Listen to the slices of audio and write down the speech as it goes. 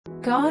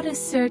God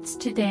asserts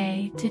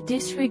today to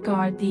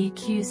disregard the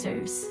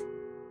accusers.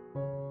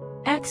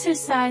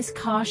 Exercise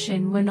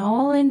caution when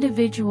all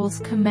individuals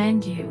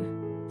commend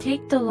you.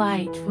 Take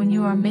delight when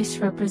you are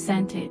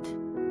misrepresented.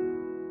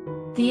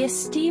 The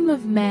esteem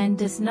of men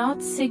does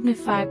not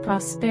signify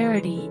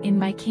prosperity in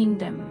my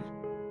kingdom.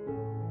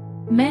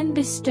 Men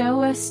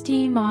bestow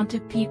esteem onto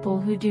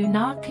people who do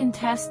not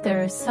contest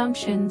their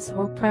assumptions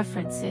or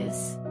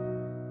preferences.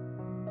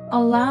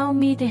 Allow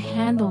me to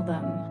handle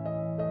them.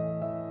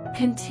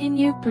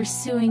 Continue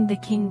pursuing the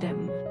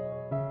kingdom.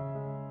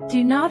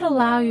 Do not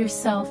allow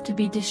yourself to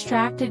be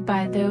distracted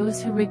by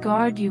those who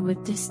regard you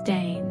with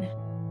disdain.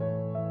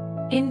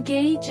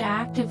 Engage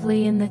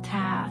actively in the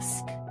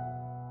task.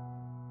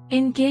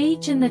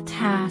 Engage in the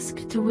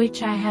task to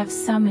which I have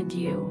summoned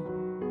you.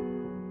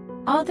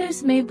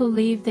 Others may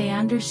believe they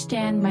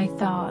understand my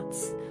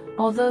thoughts,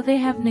 although they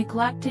have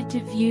neglected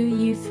to view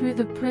you through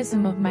the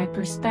prism of my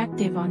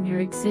perspective on your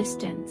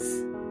existence.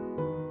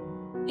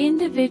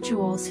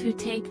 Individuals who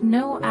take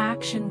no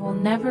action will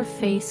never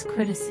face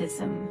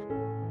criticism.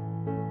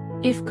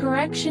 If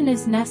correction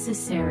is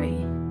necessary,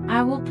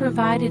 I will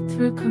provide it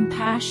through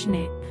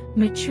compassionate,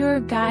 mature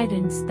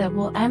guidance that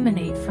will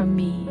emanate from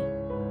me.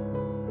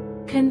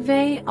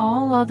 Convey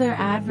all other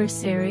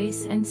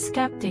adversaries and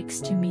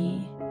skeptics to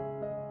me.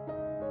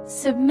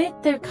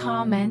 Submit their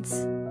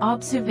comments,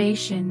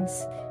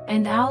 observations,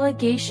 and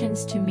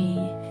allegations to me,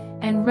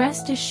 and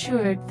rest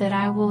assured that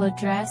I will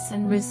address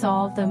and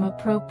resolve them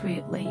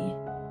appropriately.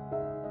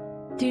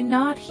 Do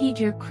not heed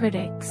your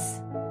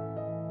critics.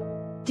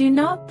 Do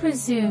not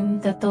presume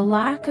that the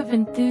lack of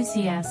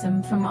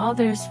enthusiasm from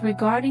others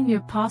regarding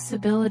your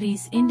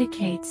possibilities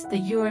indicates that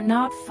you are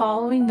not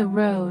following the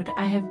road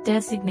I have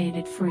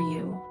designated for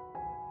you.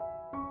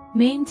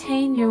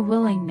 Maintain your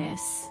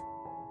willingness.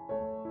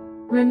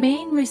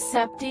 Remain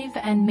receptive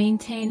and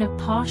maintain a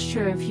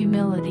posture of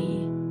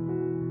humility.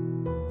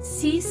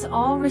 Cease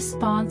all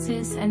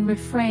responses and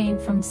refrain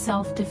from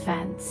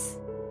self-defense.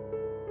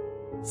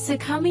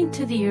 Succumbing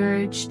to the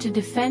urge to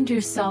defend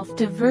yourself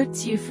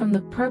diverts you from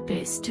the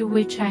purpose to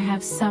which I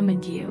have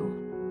summoned you.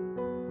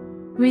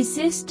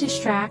 Resist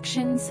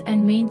distractions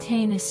and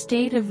maintain a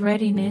state of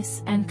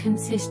readiness and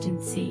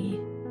consistency.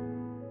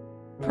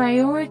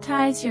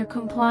 Prioritize your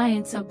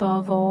compliance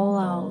above all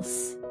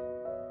else.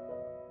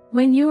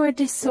 When you are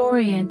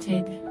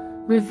disoriented,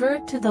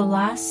 revert to the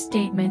last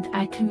statement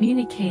I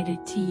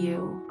communicated to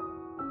you.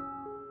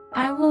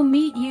 I will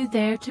meet you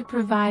there to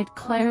provide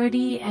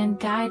clarity and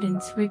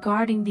guidance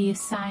regarding the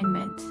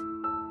assignment.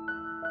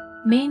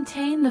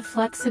 Maintain the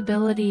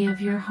flexibility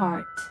of your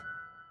heart.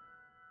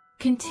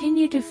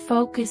 Continue to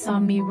focus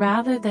on me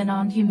rather than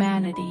on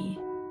humanity.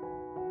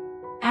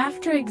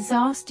 After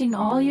exhausting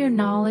all your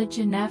knowledge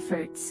and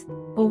efforts,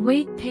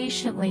 await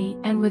patiently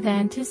and with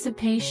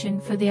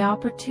anticipation for the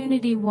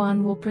opportunity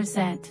one will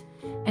present,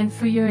 and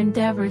for your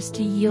endeavors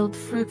to yield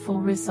fruitful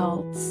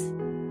results.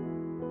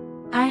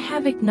 I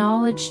have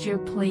acknowledged your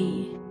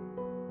plea.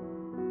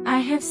 I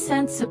have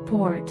sent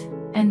support,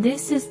 and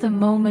this is the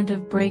moment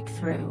of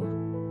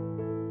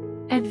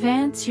breakthrough.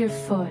 Advance your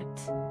foot.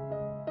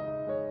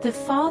 The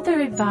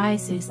Father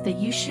advises that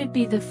you should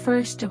be the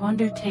first to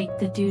undertake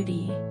the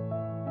duty.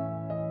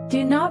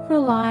 Do not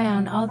rely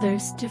on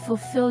others to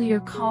fulfill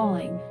your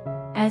calling.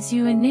 As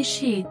you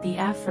initiate the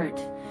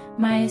effort,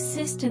 my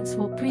assistance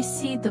will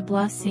precede the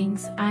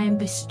blessings I am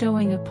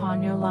bestowing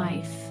upon your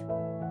life.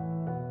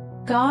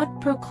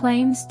 God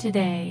proclaims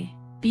today,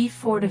 be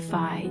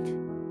fortified.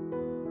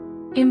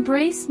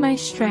 Embrace my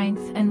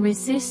strength and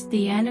resist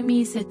the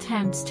enemy's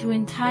attempts to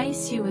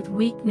entice you with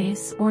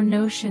weakness or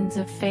notions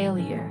of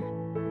failure.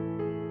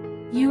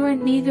 You are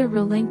neither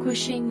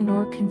relinquishing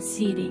nor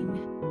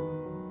conceding.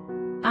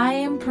 I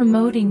am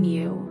promoting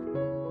you.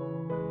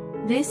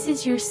 This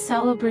is your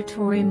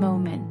celebratory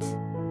moment.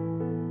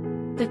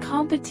 The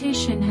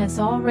competition has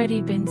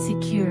already been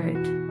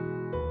secured.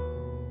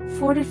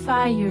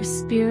 Fortify your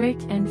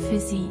spirit and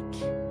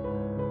physique.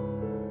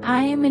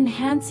 I am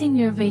enhancing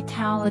your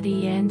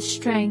vitality and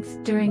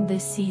strength during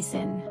this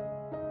season.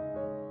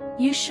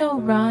 You shall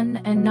run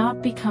and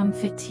not become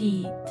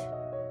fatigued.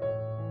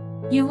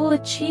 You will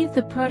achieve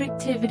the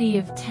productivity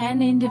of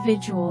 10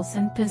 individuals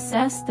and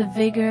possess the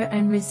vigor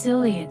and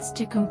resilience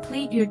to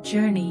complete your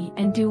journey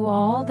and do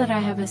all that I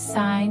have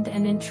assigned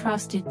and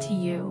entrusted to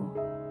you.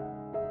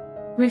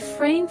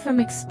 Refrain from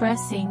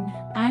expressing,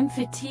 I'm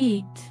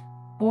fatigued,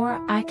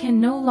 or I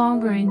can no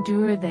longer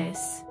endure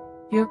this.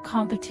 Your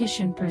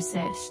competition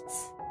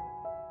persists.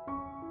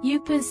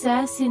 You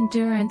possess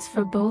endurance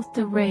for both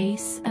the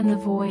race and the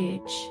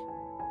voyage.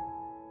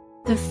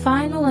 The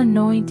final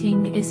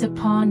anointing is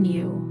upon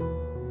you.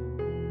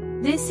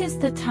 This is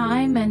the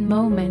time and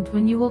moment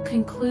when you will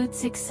conclude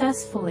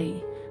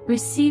successfully,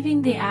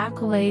 receiving the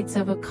accolades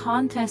of a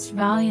contest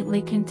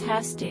valiantly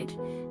contested,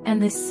 and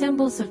the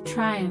symbols of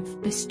triumph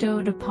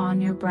bestowed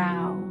upon your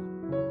brow.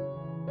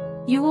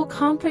 You will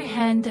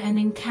comprehend and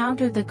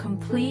encounter the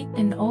complete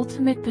and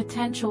ultimate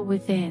potential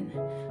within,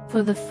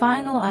 for the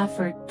final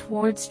effort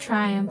towards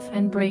triumph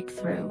and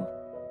breakthrough.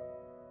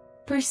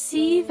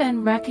 Perceive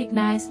and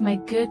recognize my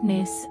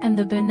goodness and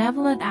the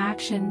benevolent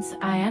actions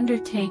I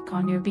undertake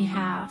on your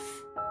behalf.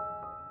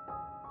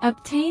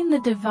 Obtain the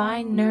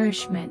divine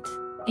nourishment,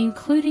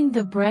 including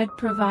the bread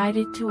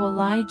provided to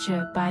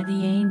Elijah by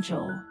the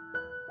angel.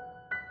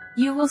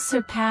 You will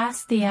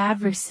surpass the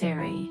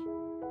adversary.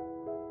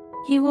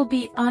 He will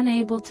be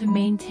unable to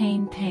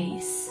maintain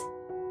pace.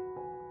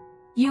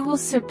 You will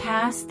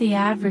surpass the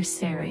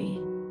adversary.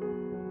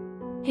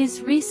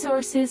 His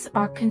resources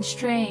are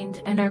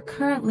constrained and are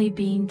currently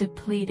being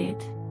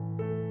depleted.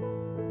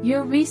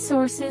 Your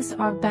resources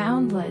are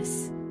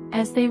boundless,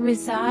 as they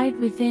reside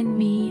within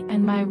me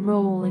and my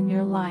role in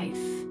your life.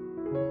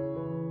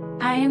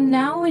 I am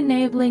now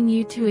enabling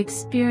you to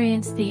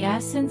experience the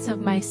essence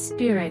of my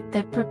spirit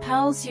that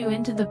propels you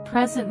into the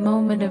present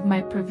moment of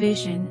my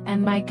provision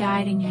and my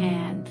guiding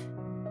hand.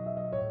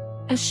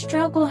 A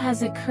struggle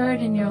has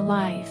occurred in your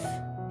life,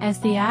 as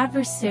the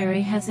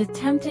adversary has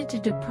attempted to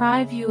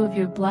deprive you of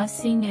your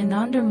blessing and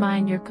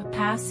undermine your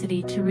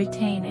capacity to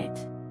retain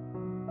it.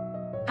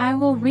 I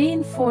will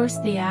reinforce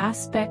the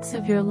aspects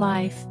of your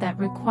life that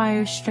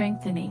require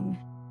strengthening.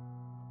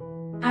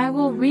 I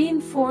will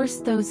reinforce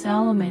those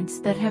elements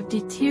that have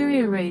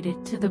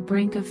deteriorated to the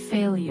brink of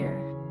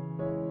failure.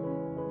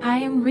 I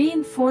am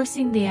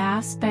reinforcing the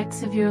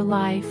aspects of your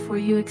life where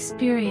you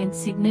experience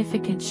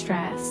significant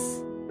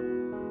stress.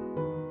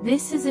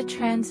 This is a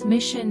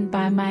transmission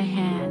by my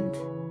hand.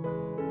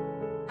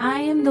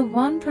 I am the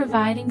one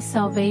providing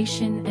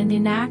salvation and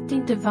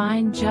enacting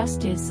divine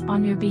justice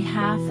on your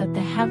behalf at the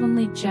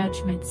heavenly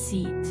judgment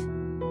seat.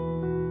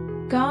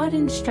 God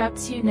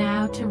instructs you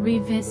now to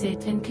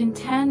revisit and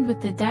contend with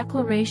the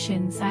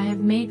declarations I have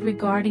made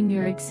regarding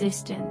your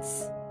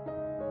existence.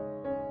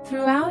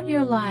 Throughout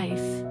your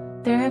life,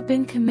 there have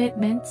been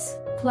commitments,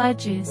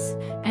 pledges,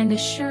 and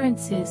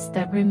assurances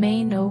that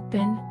remain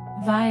open,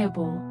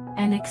 viable,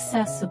 and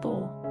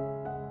accessible.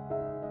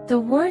 The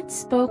words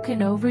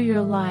spoken over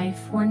your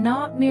life were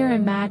not mere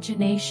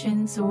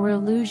imaginations or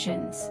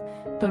illusions,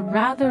 but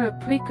rather a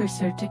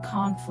precursor to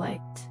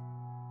conflict.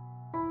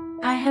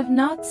 I have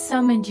not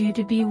summoned you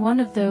to be one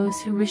of those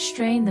who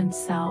restrain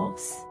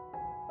themselves.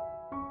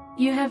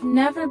 You have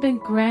never been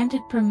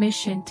granted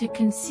permission to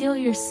conceal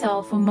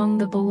yourself among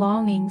the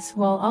belongings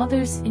while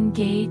others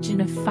engage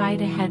in a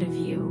fight ahead of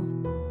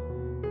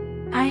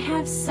you. I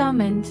have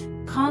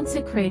summoned,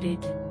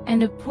 consecrated,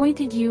 and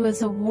appointed you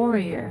as a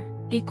warrior,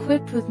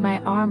 equipped with my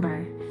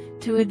armor,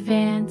 to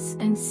advance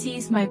and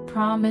seize my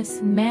promise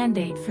and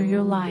mandate for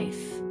your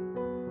life.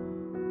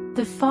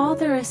 The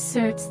Father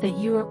asserts that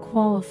you are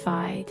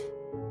qualified.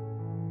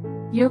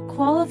 Your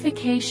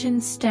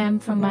qualifications stem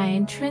from my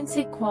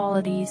intrinsic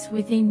qualities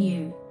within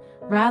you,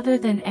 rather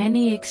than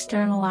any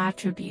external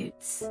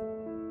attributes.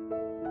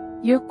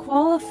 Your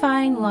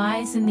qualifying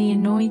lies in the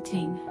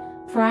anointing,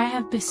 for I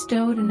have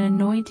bestowed an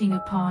anointing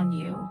upon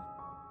you.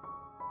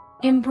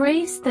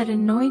 Embrace that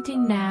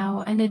anointing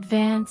now and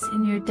advance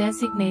in your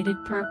designated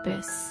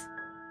purpose.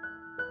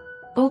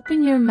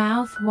 Open your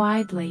mouth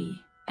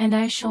widely, and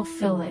I shall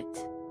fill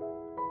it.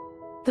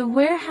 The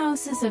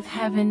warehouses of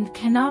heaven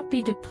cannot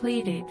be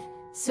depleted,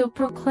 so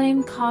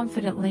proclaim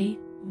confidently,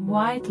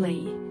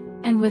 widely,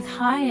 and with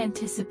high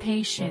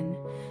anticipation,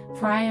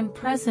 for I am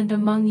present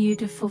among you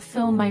to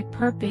fulfill my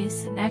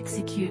purpose and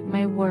execute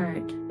my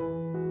word.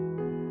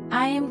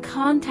 I am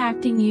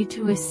contacting you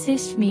to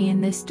assist me in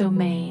this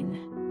domain,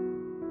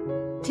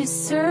 to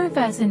serve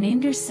as an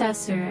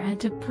intercessor and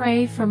to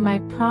pray for my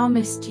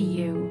promise to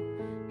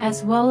you,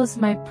 as well as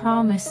my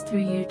promise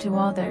through you to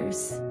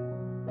others.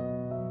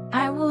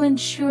 I will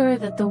ensure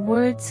that the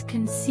words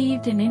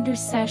conceived in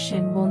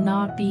intercession will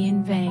not be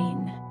in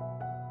vain.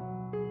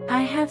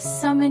 I have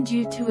summoned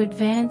you to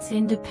advance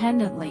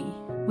independently,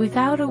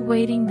 without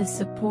awaiting the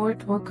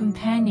support or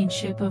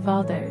companionship of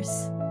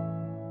others.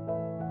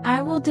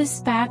 I will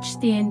dispatch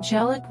the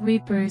angelic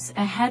reapers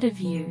ahead of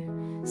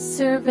you,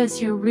 serve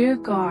as your rear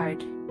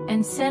guard,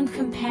 and send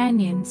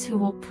companions who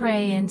will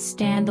pray and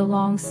stand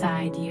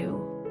alongside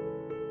you.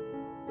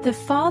 The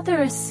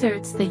Father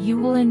asserts that you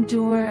will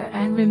endure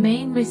and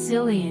remain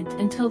resilient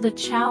until the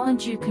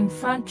challenge you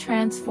confront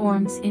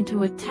transforms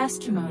into a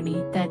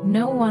testimony that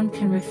no one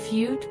can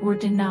refute or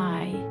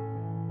deny.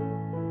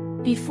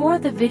 Before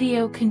the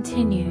video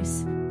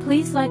continues,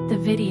 please like the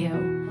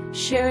video,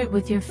 share it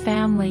with your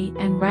family,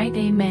 and write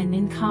Amen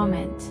in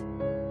comment.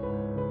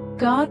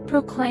 God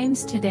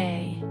proclaims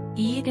today,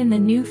 eat in the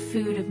new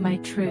food of my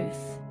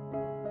truth.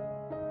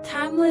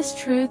 Timeless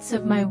truths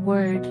of my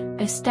word,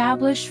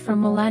 established for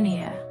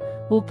millennia,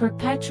 will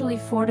perpetually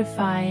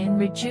fortify and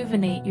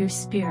rejuvenate your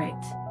spirit.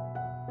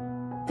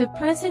 The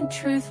present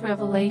truth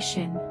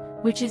revelation,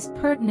 which is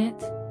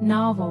pertinent,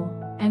 novel,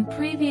 and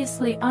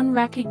previously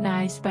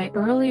unrecognized by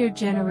earlier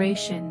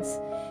generations,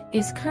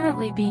 is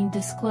currently being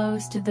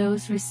disclosed to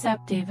those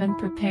receptive and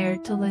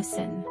prepared to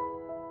listen.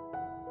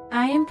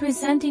 I am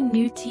presenting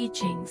new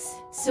teachings,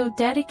 so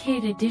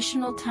dedicate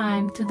additional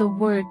time to the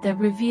word that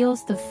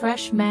reveals the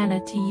fresh manna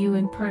to you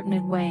in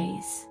pertinent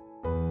ways.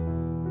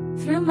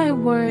 Through my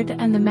word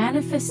and the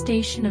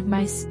manifestation of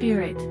my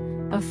spirit,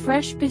 a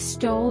fresh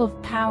bestowal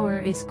of power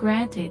is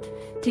granted,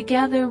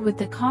 together with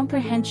the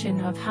comprehension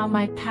of how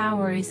my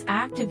power is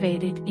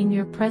activated in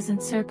your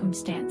present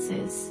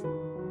circumstances.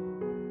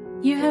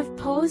 You have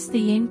posed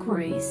the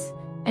inquiries,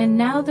 and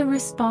now the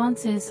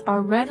responses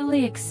are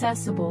readily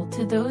accessible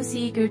to those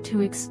eager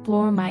to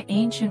explore my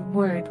ancient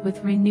word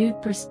with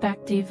renewed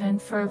perspective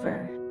and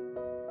fervor.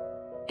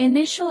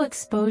 Initial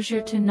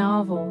exposure to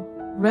novel,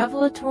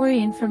 revelatory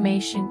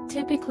information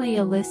typically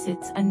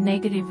elicits a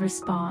negative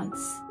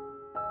response.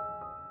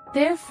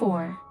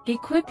 Therefore,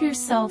 equip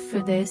yourself for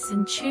this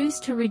and choose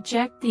to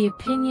reject the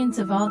opinions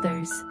of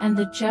others and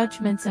the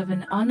judgments of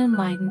an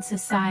unenlightened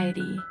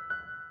society.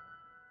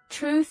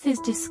 Truth is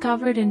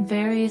discovered in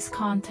various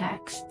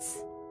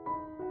contexts.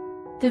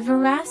 The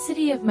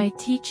veracity of my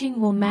teaching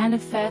will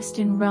manifest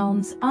in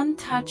realms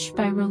untouched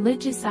by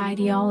religious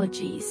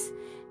ideologies,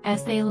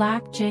 as they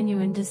lack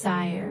genuine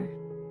desire.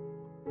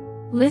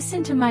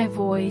 Listen to my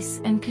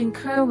voice and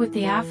concur with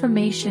the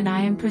affirmation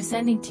I am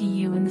presenting to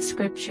you in the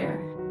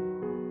scripture.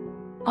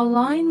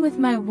 Align with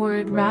my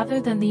word rather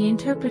than the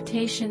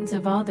interpretations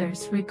of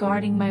others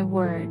regarding my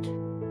word.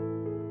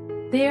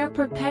 They are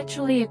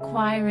perpetually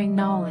acquiring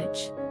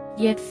knowledge,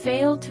 yet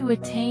fail to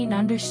attain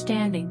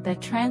understanding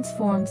that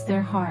transforms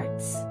their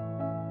hearts.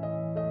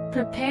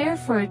 Prepare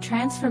for a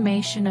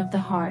transformation of the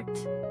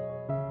heart.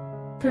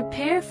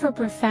 Prepare for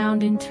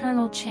profound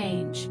internal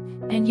change,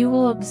 and you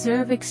will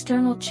observe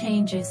external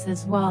changes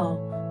as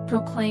well,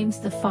 proclaims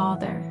the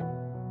Father.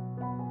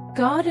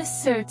 God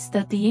asserts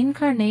that the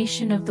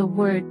incarnation of the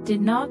Word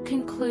did not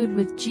conclude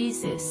with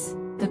Jesus,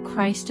 the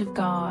Christ of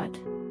God.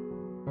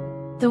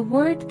 The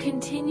Word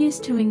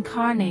continues to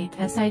incarnate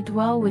as I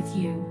dwell with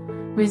you,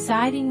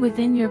 residing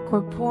within your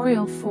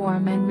corporeal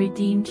form and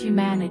redeemed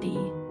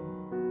humanity.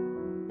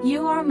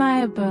 You are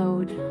my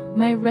abode,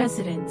 my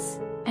residence,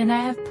 and I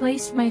have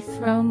placed my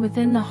throne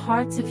within the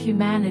hearts of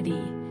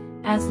humanity,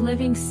 as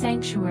living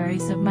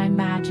sanctuaries of my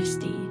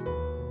majesty.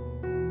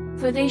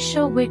 For they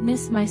shall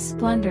witness my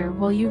splendor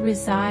while you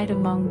reside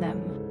among them.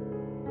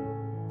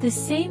 The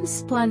same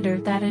splendor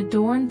that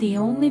adorned the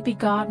only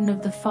begotten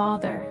of the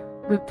Father,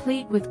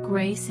 replete with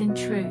grace and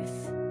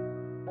truth.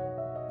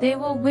 They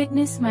will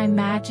witness my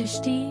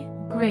majesty,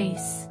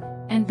 grace,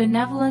 and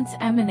benevolence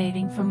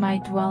emanating from my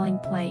dwelling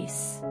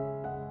place.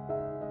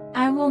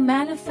 I will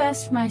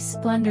manifest my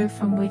splendor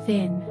from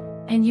within,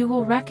 and you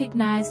will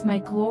recognize my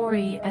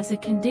glory as a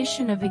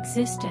condition of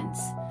existence,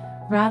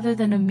 rather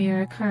than a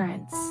mere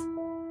occurrence.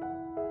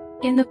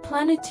 In the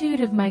plenitude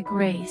of my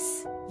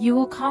grace, you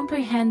will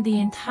comprehend the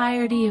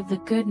entirety of the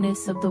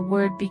goodness of the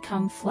Word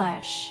become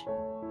flesh.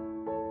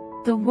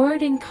 The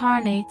Word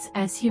incarnates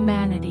as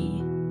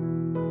humanity.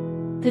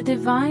 The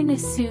divine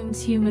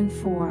assumes human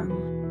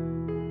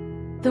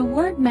form. The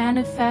Word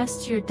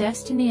manifests your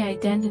destiny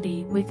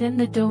identity within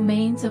the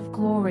domains of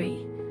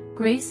glory,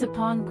 grace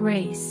upon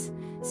grace,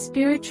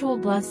 spiritual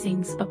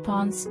blessings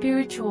upon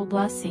spiritual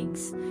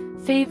blessings,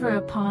 favor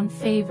upon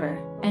favor,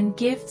 and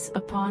gifts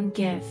upon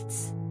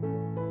gifts.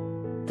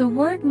 The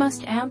Word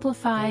must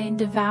amplify and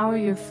devour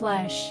your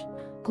flesh,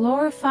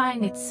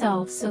 glorifying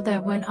itself so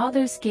that when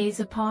others gaze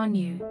upon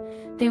you,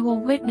 they will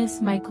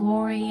witness my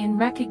glory and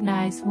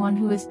recognize one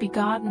who is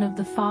begotten of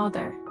the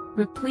Father,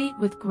 replete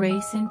with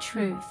grace and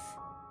truth.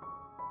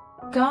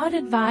 God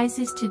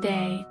advises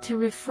today to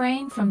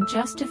refrain from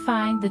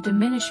justifying the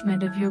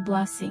diminishment of your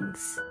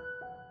blessings.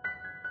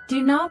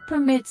 Do not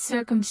permit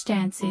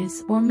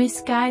circumstances or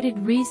misguided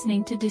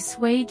reasoning to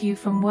dissuade you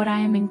from what I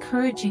am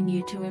encouraging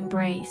you to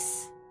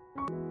embrace.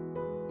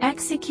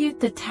 Execute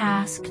the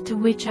task to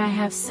which I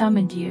have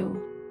summoned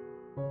you.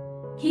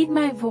 Heed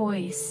my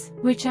voice,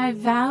 which I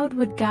vowed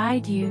would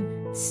guide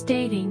you,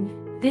 stating,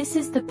 "This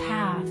is the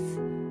path,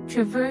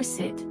 traverse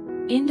it."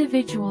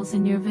 Individuals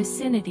in your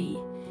vicinity,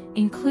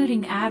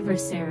 including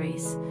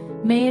adversaries,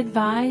 may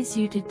advise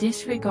you to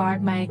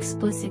disregard my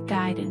explicit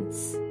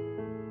guidance.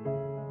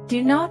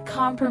 Do not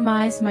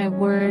compromise my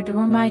word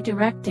or my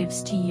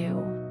directives to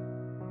you.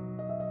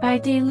 By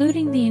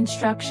diluting the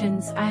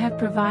instructions I have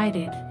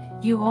provided,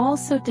 you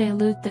also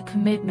dilute the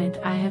commitment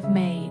I have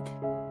made.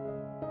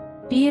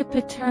 Be a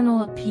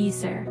paternal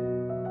appeaser.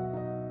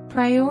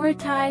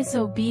 Prioritize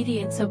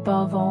obedience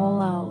above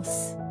all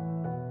else.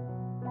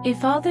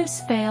 If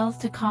others fail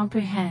to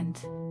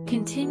comprehend,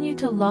 continue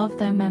to love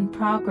them and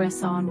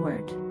progress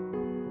onward.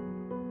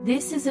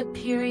 This is a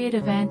period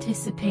of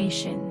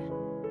anticipation.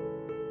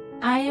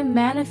 I am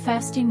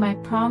manifesting my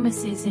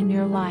promises in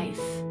your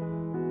life.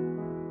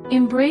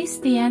 Embrace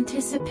the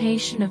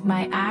anticipation of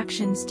my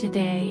actions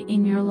today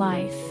in your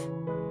life.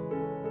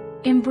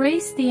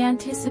 Embrace the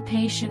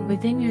anticipation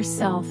within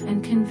yourself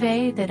and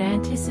convey that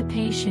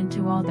anticipation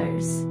to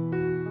others.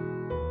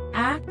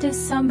 Act as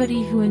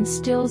somebody who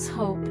instills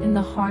hope in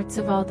the hearts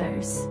of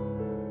others.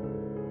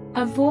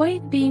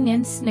 Avoid being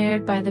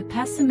ensnared by the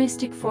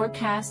pessimistic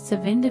forecasts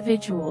of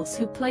individuals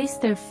who place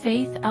their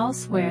faith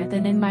elsewhere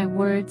than in my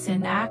words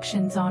and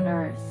actions on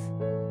earth.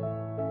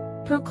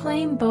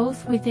 Proclaim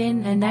both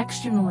within and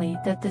externally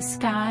that the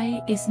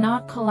sky is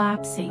not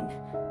collapsing,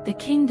 the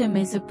kingdom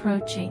is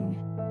approaching.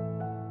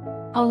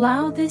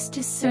 Allow this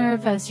to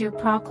serve as your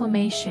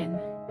proclamation,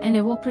 and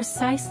it will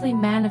precisely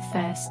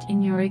manifest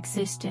in your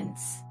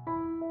existence.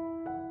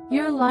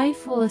 Your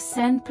life will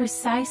ascend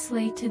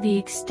precisely to the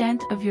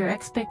extent of your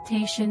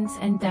expectations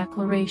and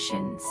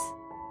declarations.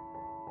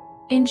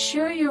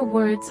 Ensure your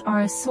words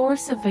are a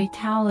source of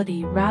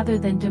vitality rather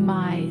than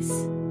demise.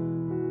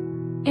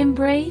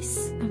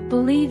 Embrace,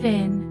 believe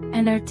in,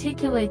 and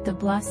articulate the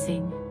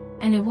blessing,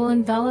 and it will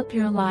envelop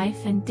your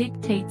life and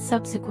dictate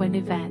subsequent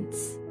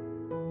events.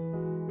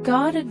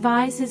 God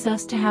advises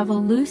us to have a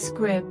loose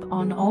grip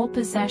on all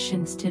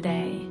possessions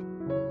today.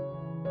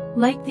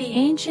 Like the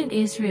ancient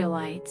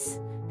Israelites,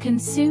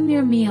 consume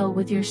your meal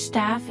with your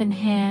staff in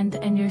hand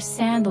and your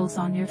sandals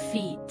on your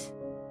feet.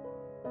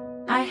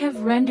 I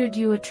have rendered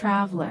you a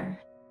traveler.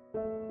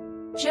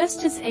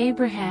 Just as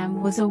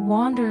Abraham was a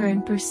wanderer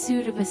in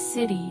pursuit of a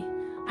city,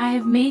 I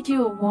have made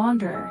you a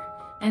wanderer,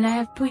 and I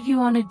have put you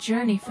on a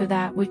journey for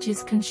that which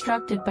is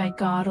constructed by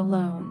God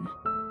alone.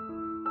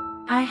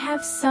 I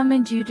have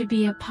summoned you to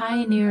be a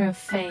pioneer of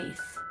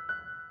faith.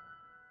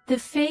 The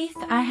faith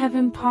I have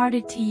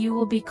imparted to you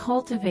will be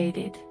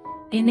cultivated,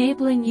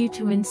 enabling you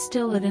to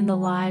instill it in the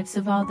lives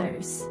of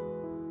others.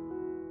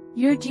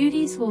 Your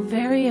duties will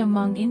vary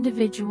among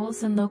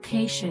individuals and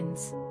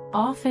locations,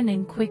 often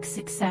in quick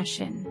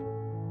succession.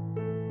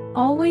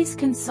 Always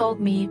consult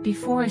me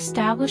before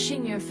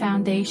establishing your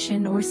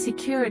foundation or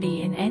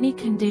security in any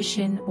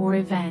condition or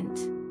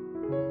event.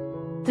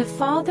 The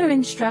Father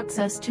instructs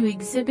us to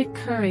exhibit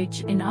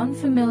courage in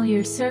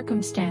unfamiliar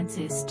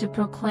circumstances to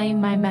proclaim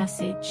my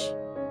message.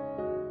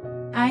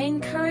 I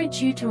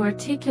encourage you to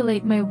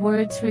articulate my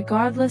words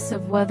regardless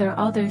of whether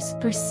others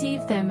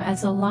perceive them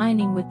as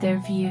aligning with their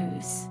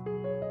views.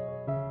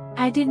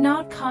 I did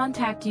not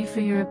contact you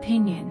for your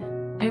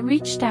opinion, I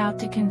reached out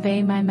to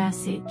convey my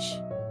message.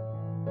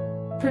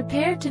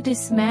 Prepare to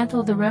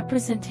dismantle the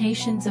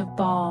representations of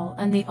Baal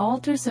and the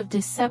altars of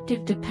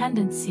deceptive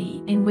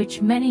dependency in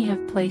which many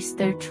have placed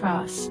their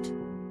trust.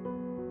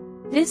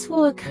 This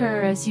will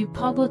occur as you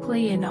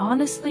publicly and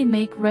honestly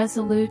make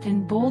resolute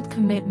and bold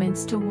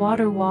commitments to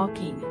water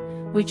walking,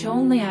 which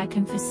only I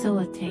can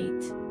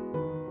facilitate.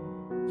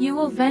 You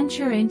will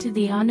venture into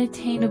the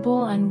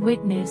unattainable and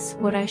witness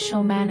what I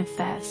shall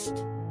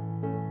manifest.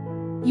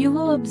 You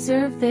will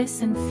observe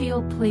this and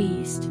feel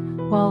pleased,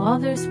 while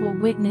others will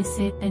witness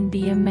it and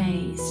be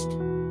amazed.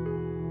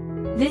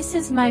 This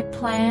is my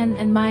plan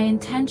and my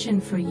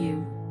intention for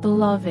you,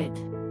 beloved.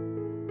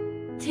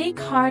 Take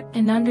heart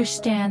and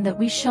understand that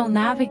we shall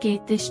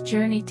navigate this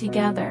journey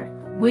together,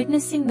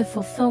 witnessing the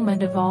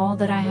fulfillment of all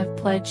that I have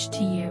pledged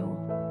to you.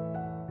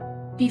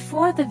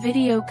 Before the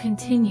video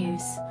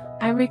continues,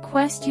 I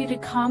request you to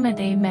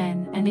comment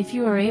Amen, and if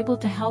you are able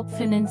to help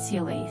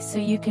financially so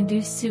you can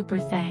do super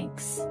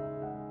thanks.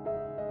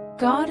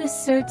 God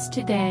asserts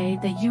today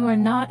that you are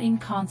not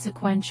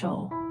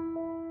inconsequential.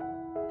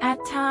 At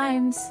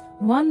times,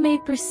 one may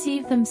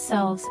perceive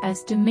themselves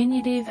as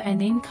diminutive and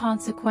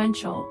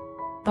inconsequential,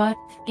 but,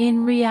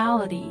 in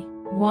reality,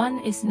 one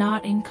is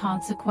not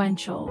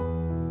inconsequential.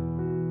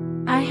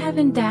 I have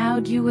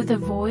endowed you with a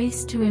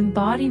voice to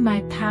embody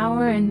my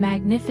power and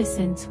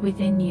magnificence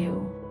within you.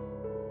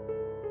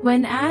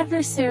 When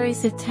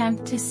adversaries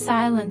attempt to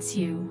silence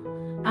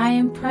you, I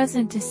am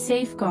present to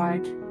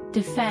safeguard,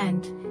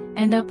 defend,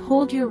 and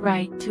uphold your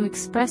right to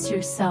express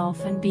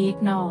yourself and be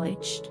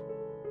acknowledged.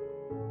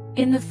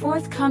 In the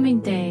forthcoming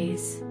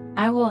days,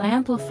 I will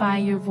amplify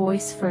your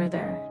voice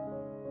further.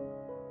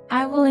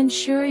 I will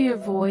ensure your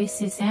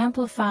voice is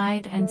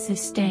amplified and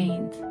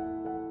sustained.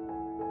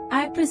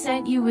 I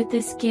present you with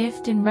this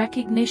gift in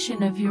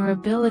recognition of your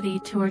ability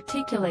to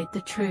articulate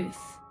the truth.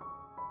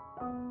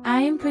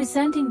 I am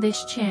presenting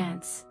this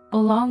chance,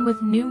 along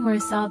with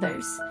numerous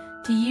others,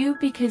 to you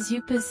because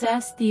you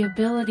possess the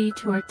ability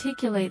to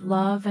articulate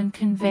love and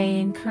convey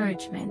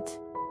encouragement.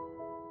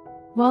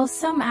 While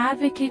some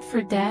advocate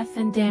for death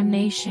and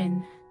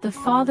damnation, the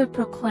Father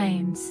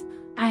proclaims,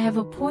 I have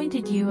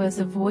appointed you as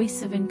a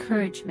voice of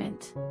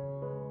encouragement.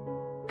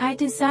 I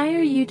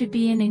desire you to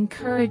be an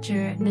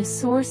encourager and a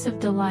source of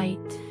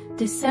delight,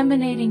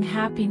 disseminating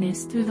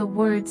happiness through the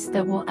words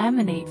that will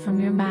emanate from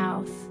your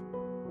mouth.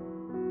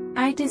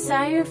 I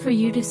desire for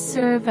you to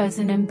serve as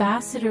an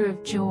ambassador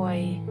of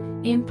joy,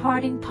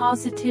 imparting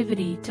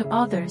positivity to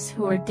others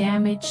who are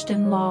damaged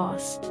and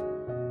lost.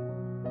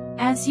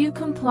 As you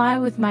comply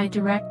with my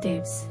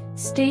directives,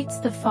 states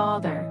the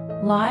Father,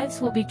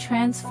 lives will be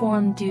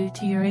transformed due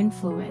to your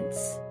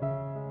influence.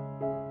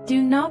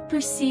 Do not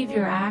perceive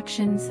your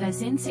actions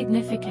as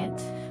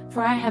insignificant,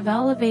 for I have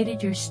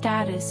elevated your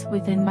status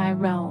within my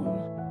realm.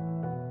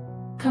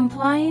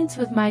 Compliance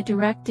with my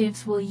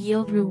directives will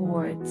yield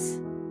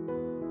rewards.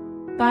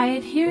 By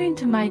adhering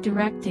to my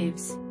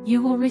directives,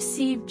 you will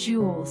receive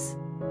jewels,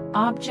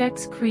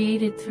 objects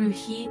created through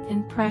heat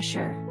and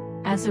pressure,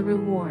 as a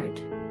reward.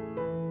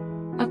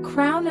 A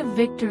crown of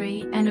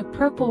victory and a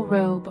purple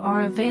robe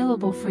are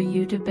available for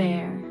you to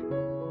bear.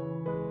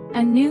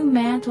 A new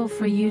mantle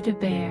for you to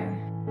bear.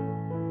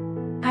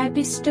 I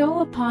bestow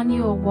upon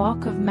you a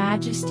walk of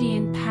majesty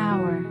and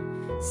power,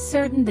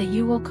 certain that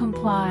you will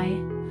comply.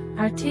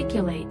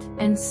 articulate,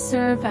 and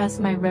serve as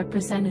my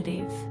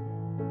representative.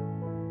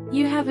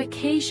 You have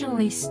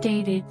occasionally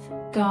stated,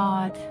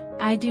 "God,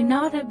 I do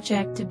not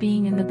object to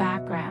being in the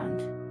background."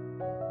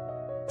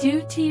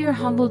 Due to your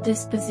humble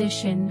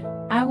disposition,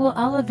 I will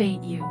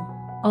elevate you,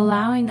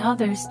 allowing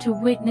others to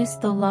witness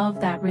the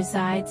love that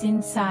resides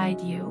inside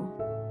you.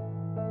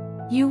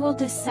 You will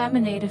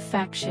disseminate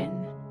affection.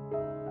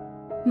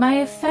 My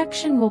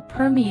affection will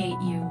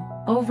permeate you,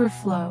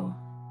 overflow,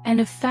 and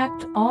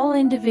affect all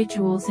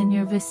individuals in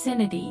your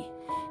vicinity,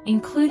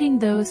 including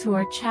those who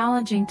are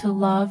challenging to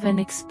love and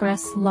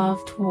express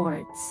love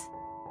towards.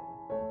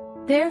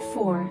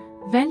 Therefore,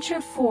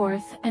 venture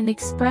forth and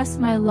express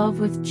my love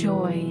with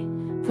joy,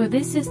 for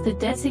this is the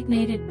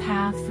designated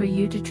path for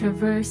you to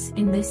traverse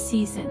in this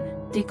season,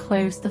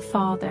 declares the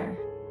Father.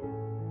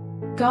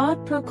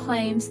 God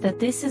proclaims that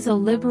this is a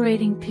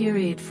liberating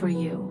period for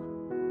you.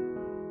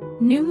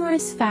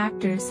 Numerous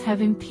factors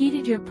have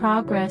impeded your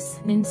progress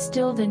and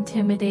instilled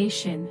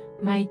intimidation,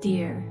 my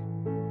dear.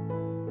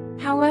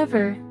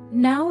 However,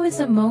 now is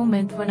a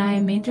moment when I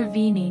am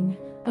intervening,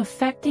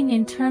 affecting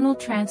internal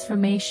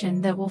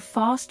transformation that will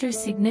foster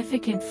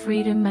significant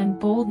freedom and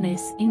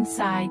boldness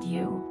inside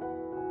you.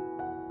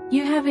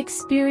 You have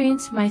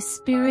experienced my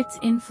Spirit's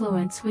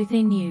influence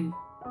within you,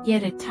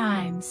 yet at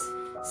times,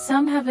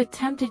 some have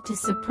attempted to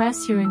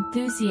suppress your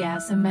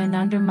enthusiasm and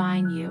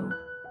undermine you.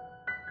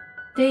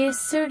 They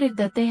asserted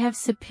that they have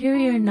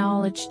superior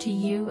knowledge to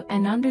you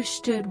and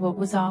understood what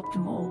was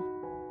optimal.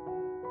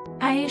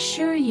 I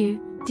assure you,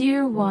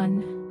 dear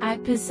one, I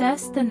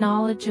possess the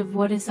knowledge of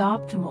what is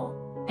optimal,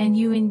 and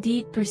you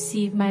indeed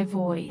perceive my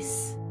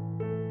voice.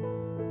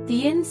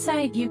 The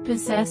insight you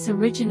possess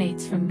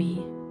originates from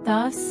me,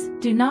 thus,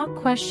 do not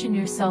question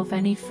yourself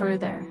any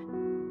further.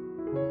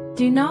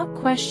 Do not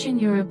question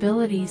your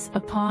abilities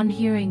upon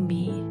hearing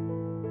me.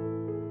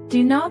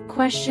 Do not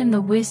question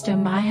the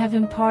wisdom I have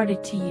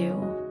imparted to you.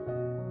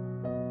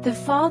 The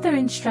Father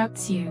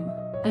instructs you,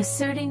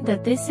 asserting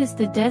that this is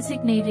the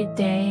designated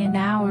day and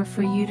hour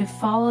for you to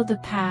follow the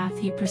path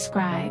He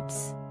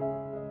prescribes.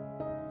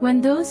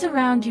 When those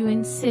around you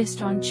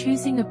insist on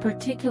choosing a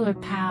particular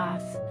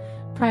path,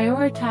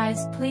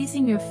 prioritize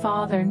pleasing your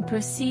Father and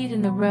proceed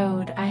in the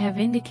road I have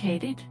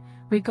indicated,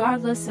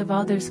 regardless of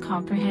others'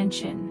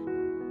 comprehension.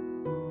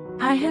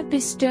 I have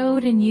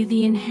bestowed in you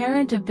the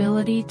inherent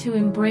ability to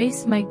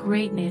embrace my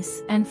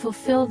greatness and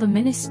fulfill the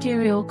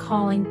ministerial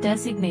calling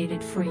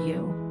designated for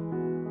you.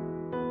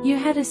 You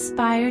had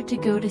aspired to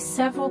go to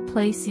several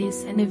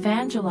places and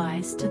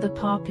evangelize to the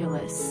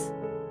populace.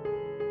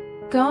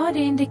 God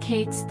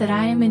indicates that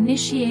I am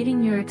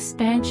initiating your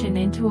expansion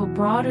into a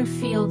broader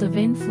field of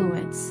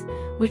influence,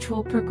 which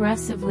will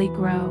progressively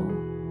grow.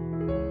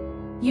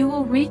 You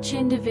will reach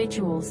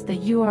individuals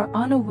that you are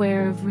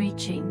unaware of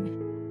reaching.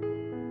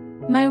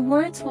 My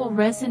words will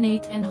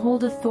resonate and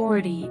hold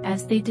authority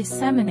as they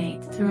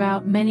disseminate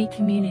throughout many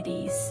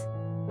communities.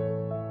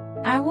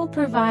 I will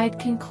provide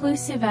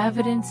conclusive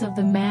evidence of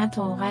the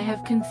mantle I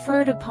have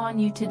conferred upon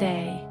you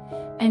today,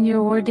 and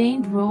your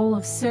ordained role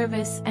of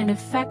service and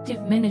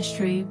effective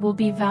ministry will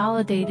be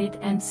validated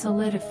and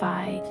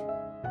solidified.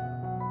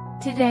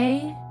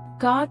 Today,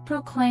 God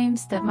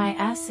proclaims that my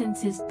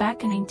essence is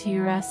beckoning to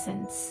your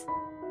essence.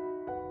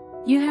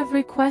 You have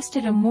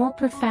requested a more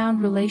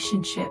profound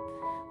relationship,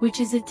 which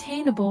is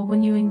attainable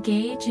when you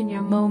engage in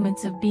your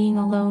moments of being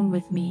alone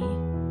with me.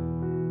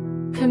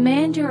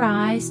 Command your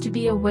eyes to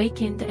be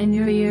awakened and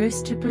your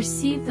ears to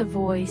perceive the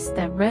voice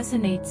that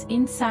resonates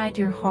inside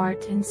your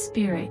heart and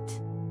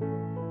spirit.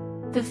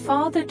 The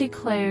Father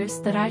declares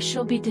that I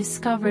shall be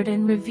discovered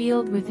and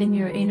revealed within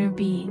your inner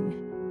being.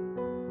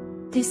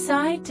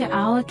 Decide to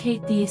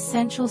allocate the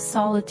essential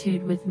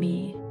solitude with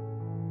me.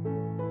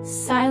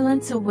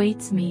 Silence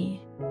awaits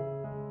me.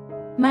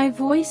 My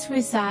voice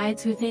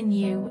resides within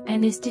you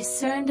and is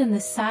discerned in the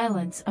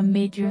silence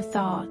amid your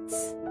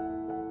thoughts.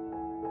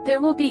 There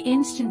will be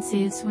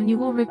instances when you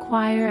will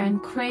require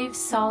and crave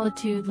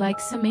solitude like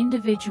some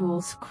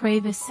individuals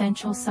crave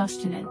essential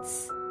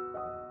sustenance.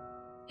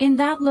 In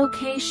that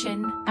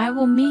location, I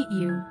will meet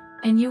you,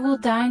 and you will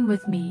dine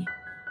with me.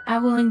 I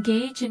will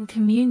engage in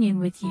communion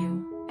with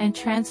you, and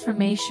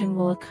transformation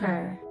will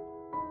occur.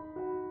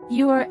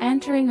 You are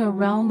entering a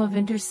realm of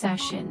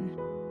intercession.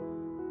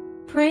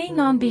 Praying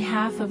on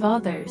behalf of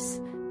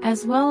others,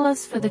 as well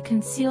as for the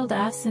concealed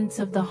essence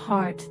of the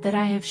heart that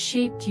I have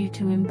shaped you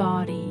to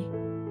embody.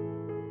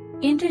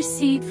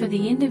 Intercede for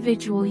the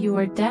individual you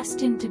are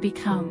destined to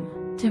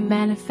become, to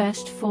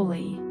manifest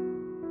fully.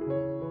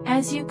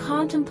 As you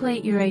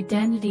contemplate your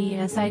identity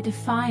as I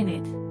define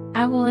it,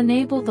 I will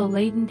enable the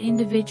latent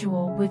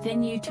individual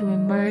within you to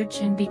emerge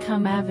and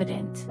become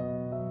evident.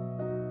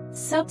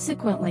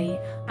 Subsequently,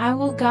 I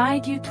will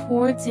guide you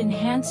towards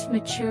enhanced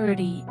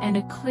maturity and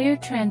a clear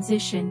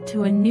transition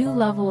to a new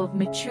level of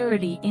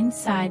maturity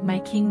inside my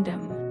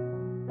kingdom.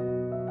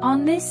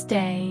 On this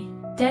day,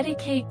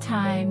 dedicate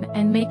time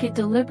and make a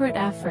deliberate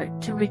effort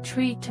to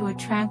retreat to a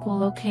tranquil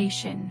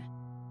location.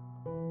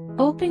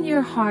 Open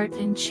your heart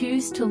and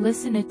choose to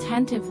listen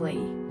attentively,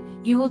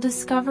 You will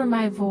discover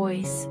my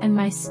voice and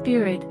my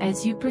spirit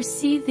as you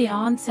perceive the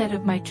onset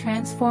of my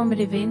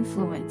transformative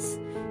influence,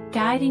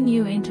 guiding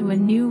you into a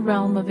new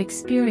realm of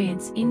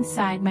experience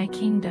inside my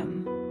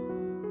kingdom.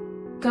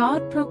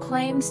 God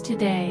proclaims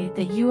today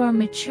that you are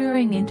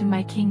maturing into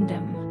my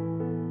kingdom.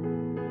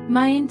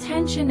 My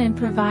intention in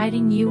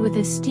providing you with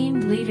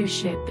esteemed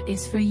leadership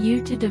is for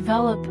you to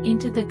develop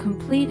into the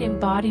complete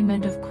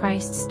embodiment of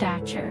Christ's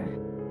stature.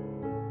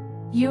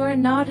 You are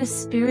not a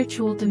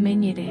spiritual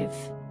diminutive.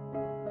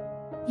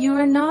 You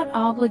are not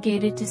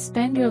obligated to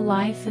spend your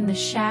life in the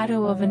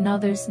shadow of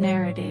another's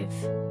narrative.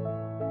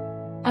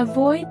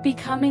 Avoid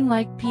becoming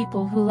like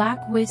people who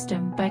lack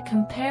wisdom by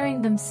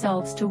comparing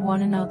themselves to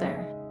one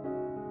another.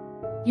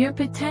 Your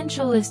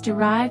potential is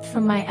derived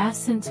from my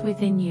essence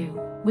within you,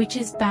 which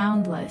is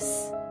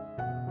boundless.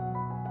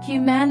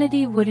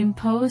 Humanity would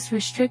impose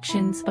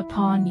restrictions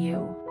upon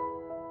you.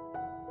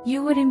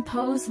 You would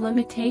impose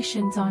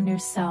limitations on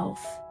yourself.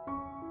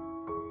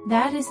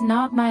 That is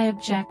not my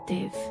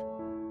objective.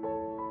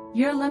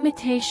 Your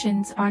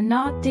limitations are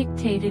not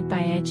dictated by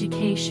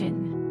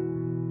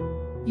education.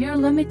 Your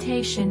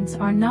limitations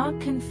are not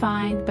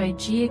confined by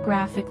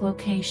geographic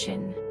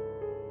location.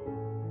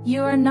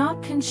 You are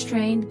not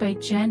constrained by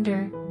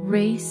gender,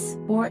 race,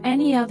 or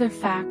any other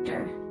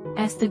factor,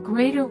 as the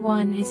greater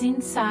one is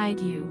inside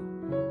you,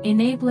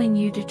 enabling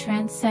you to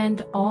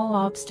transcend all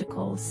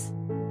obstacles.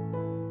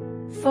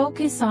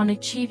 Focus on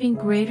achieving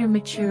greater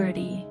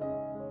maturity.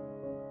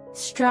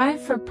 Strive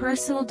for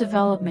personal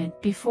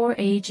development before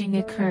aging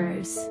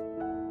occurs.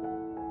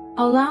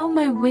 Allow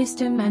my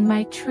wisdom and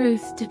my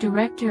truth to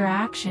direct your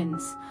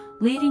actions,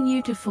 leading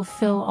you to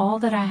fulfill all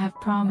that I have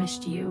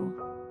promised you.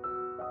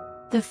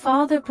 The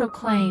Father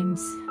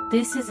proclaims,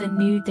 "This is a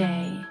new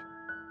day."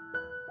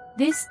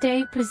 This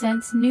day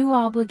presents new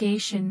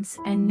obligations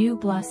and new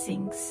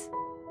blessings.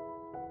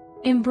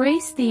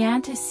 Embrace the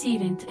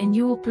antecedent and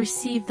you will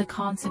perceive the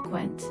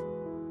consequent.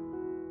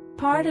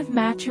 Part of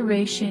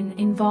maturation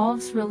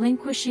involves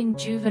relinquishing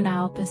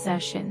juvenile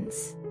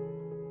possessions.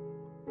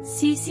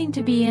 Ceasing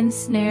to be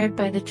ensnared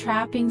by the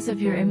trappings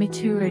of your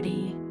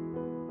immaturity.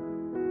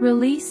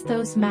 Release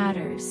those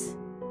matters.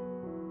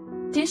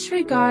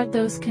 Disregard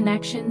those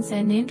connections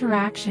and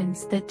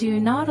interactions that do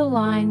not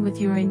align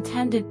with your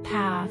intended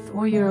path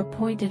or your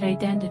appointed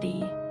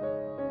identity.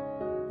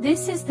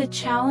 This is the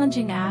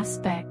challenging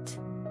aspect.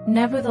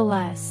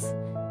 Nevertheless,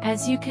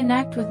 as you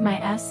connect with my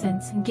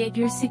essence and get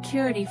your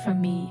security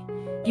from me,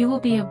 you will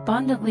be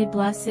abundantly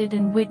blessed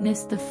and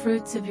witness the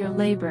fruits of your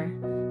labor,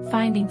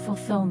 finding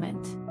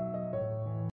fulfillment.